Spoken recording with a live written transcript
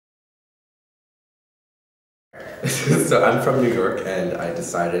So I'm from New York, and I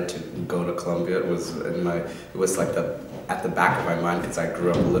decided to go to Columbia. It was like at the back of my mind because I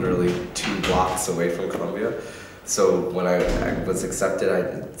grew up literally 2 blocks away from Columbia. So when I was accepted,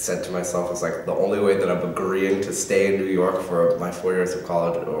 I said to myself, it's like the only way that I'm agreeing to stay in New York for my 4 years of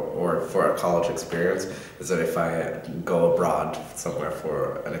college or for a college experience is that if I go abroad somewhere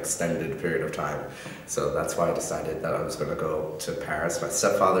for an extended period of time. So that's why I decided that I was going to go to Paris. My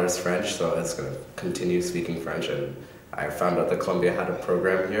stepfather is French, so I was going to continue speaking French, and I found out that Columbia had a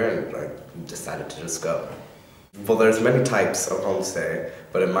program here, and I decided to just go. Well, there's many types of homestay,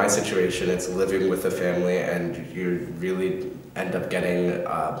 but in my situation, it's living with a family, and you really end up getting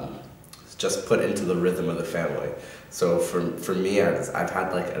just put into the rhythm of the family. So for me, I've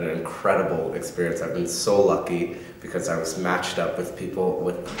had like an incredible experience. I've been so lucky because I was matched up with people,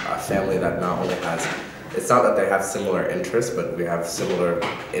 with a family that not only has, it's not that they have similar interests, but we have similar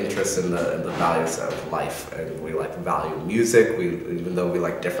interests in the values of life, and we like value music. Even though we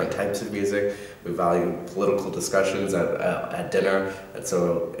like different types of music, we value political discussions at dinner, and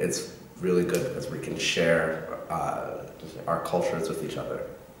so it's really good because we can share our cultures with each other.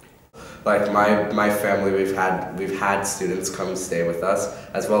 Like my family, we've had students come stay with us,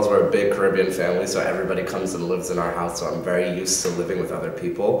 as well as we're a big Caribbean family, so everybody comes and lives in our house, so I'm very used to living with other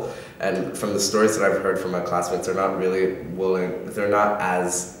people. And from the stories that I've heard from my classmates, they're not really willing, they're not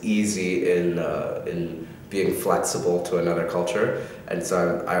as easy in being flexible to another culture. And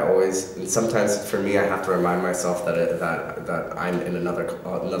so I always, and sometimes for me, I have to remind myself that I'm in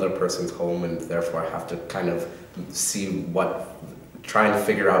another person's home, and therefore I have to kind of try and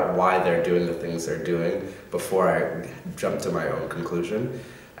figure out why they're doing the things they're doing before I jump to my own conclusion.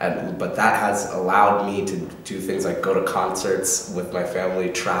 But that has allowed me to do things like go to concerts with my family,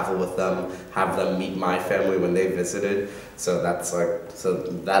 travel with them, have them meet my family when they visited. So that's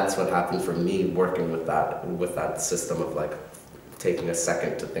what happened for me working with that system of like taking a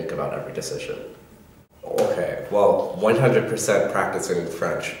second to think about every decision. Okay, well, 100% practicing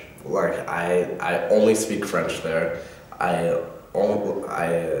French. Like I only speak French there. I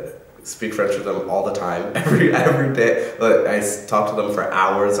speak French with them all the time, every day. Like, I talk to them for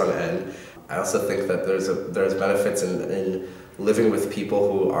hours on end. I also think that there's benefits in living with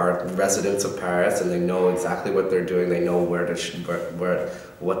people who are residents of Paris, and they know exactly what they're doing. They know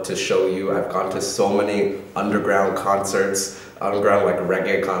what to show you. I've gone to so many underground concerts, like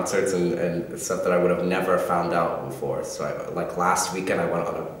reggae concerts and stuff that I would have never found out before. So like last weekend I went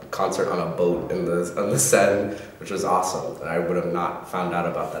on a concert on a boat on the Seine, which was awesome. And I would have not found out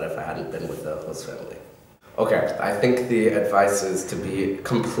about that if I hadn't been with the host family. Okay, I think the advice is to be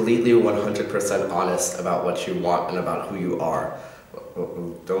completely 100% honest about what you want and about who you are.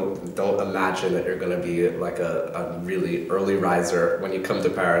 Don't imagine that you're going to be like a really early riser when you come to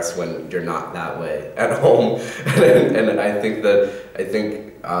Paris when you're not that way at home. And I think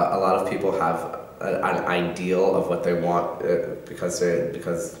a lot of people have an ideal of what they want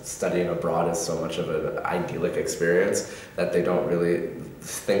because studying abroad is so much of an idyllic experience that they don't really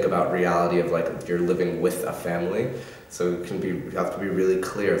think about reality of like you're living with a family. So you have to be really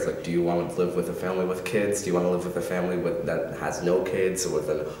clear. It's like, do you want to live with a family with kids? Do you want to live with a family that has no kids, or with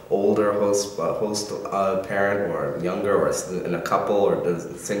an older host parent, or younger, or in a couple, or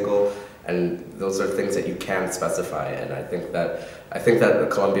single? And those are things that you can specify. And I think that the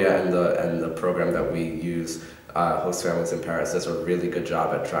Columbia and the program that we use, Host Families in Paris, does a really good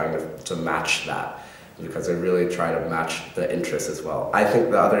job at trying to match that, because they really try to match the interests as well. I think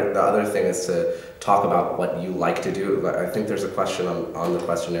the other thing is to talk about what you like to do. I think there's a question on the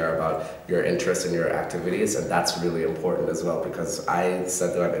questionnaire about your interests and your activities, and that's really important as well, because I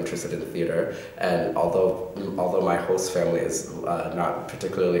said that I'm interested in theater, and although my host family is not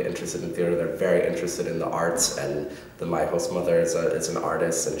particularly interested in theater, they're very interested in the arts, and my host mother is an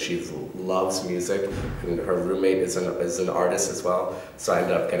artist, and she loves music, and her roommate is an artist as well. So I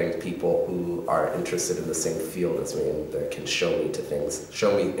ended up getting people who are interested in the same field as me, and that can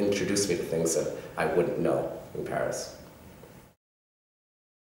introduce me to things that I wouldn't know in Paris.